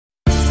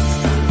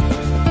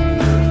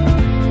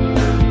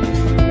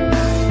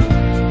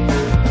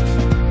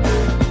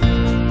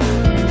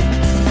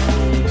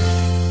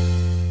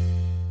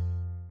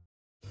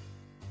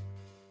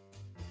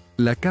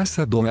La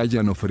Casa Do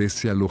Allan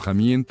ofrece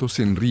alojamientos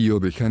en Río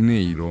de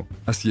Janeiro,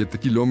 a 7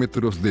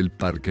 kilómetros del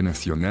Parque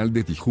Nacional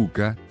de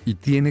Tijuca, y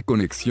tiene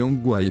conexión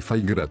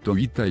Wi-Fi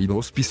gratuita y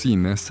 2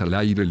 piscinas al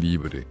aire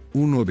libre,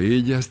 una de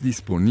ellas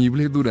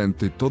disponible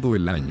durante todo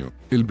el año.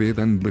 El Bed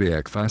and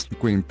Breakfast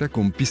cuenta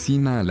con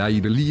piscina al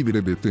aire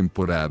libre de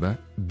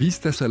temporada,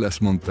 vistas a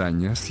las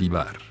montañas y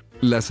bar.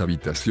 Las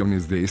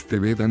habitaciones de este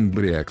Bed and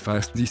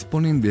Breakfast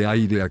disponen de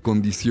aire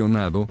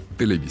acondicionado,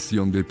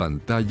 televisión de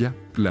pantalla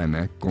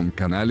plana con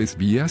canales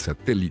vía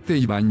satélite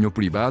y baño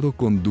privado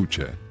con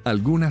ducha.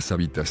 Algunas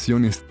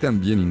habitaciones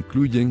también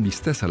incluyen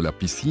vistas a la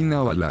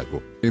piscina o al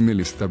lago. En el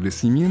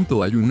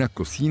establecimiento hay una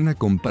cocina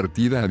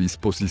compartida a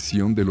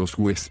disposición de los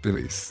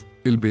huéspedes.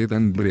 El Bed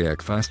and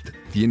Breakfast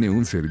tiene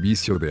un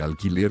servicio de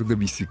alquiler de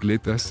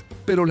bicicletas,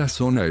 pero la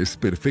zona es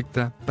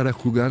perfecta para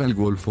jugar al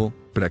golfo,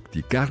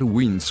 practicar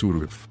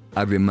windsurf.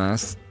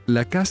 Además,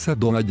 la Casa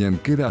Do Allan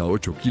queda a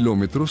 8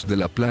 kilómetros de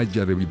la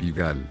playa de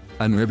Vidigal,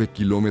 a 9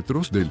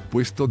 kilómetros del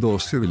puesto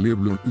 12 de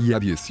Leblon y a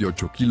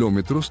 18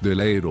 kilómetros del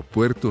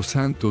aeropuerto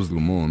Santos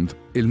Dumont,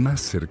 el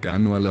más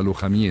cercano al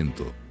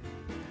alojamiento.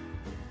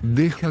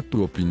 Deja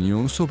tu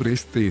opinión sobre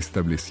este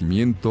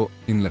establecimiento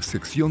en la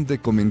sección de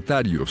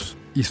comentarios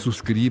y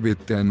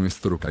suscríbete a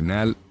nuestro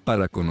canal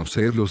para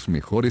conocer los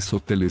mejores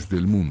hoteles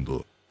del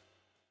mundo.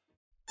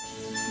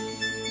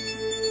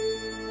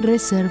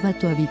 Reserva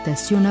tu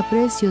habitación a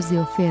precios de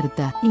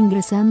oferta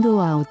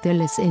ingresando a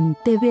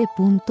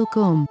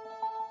hotelesentv.com.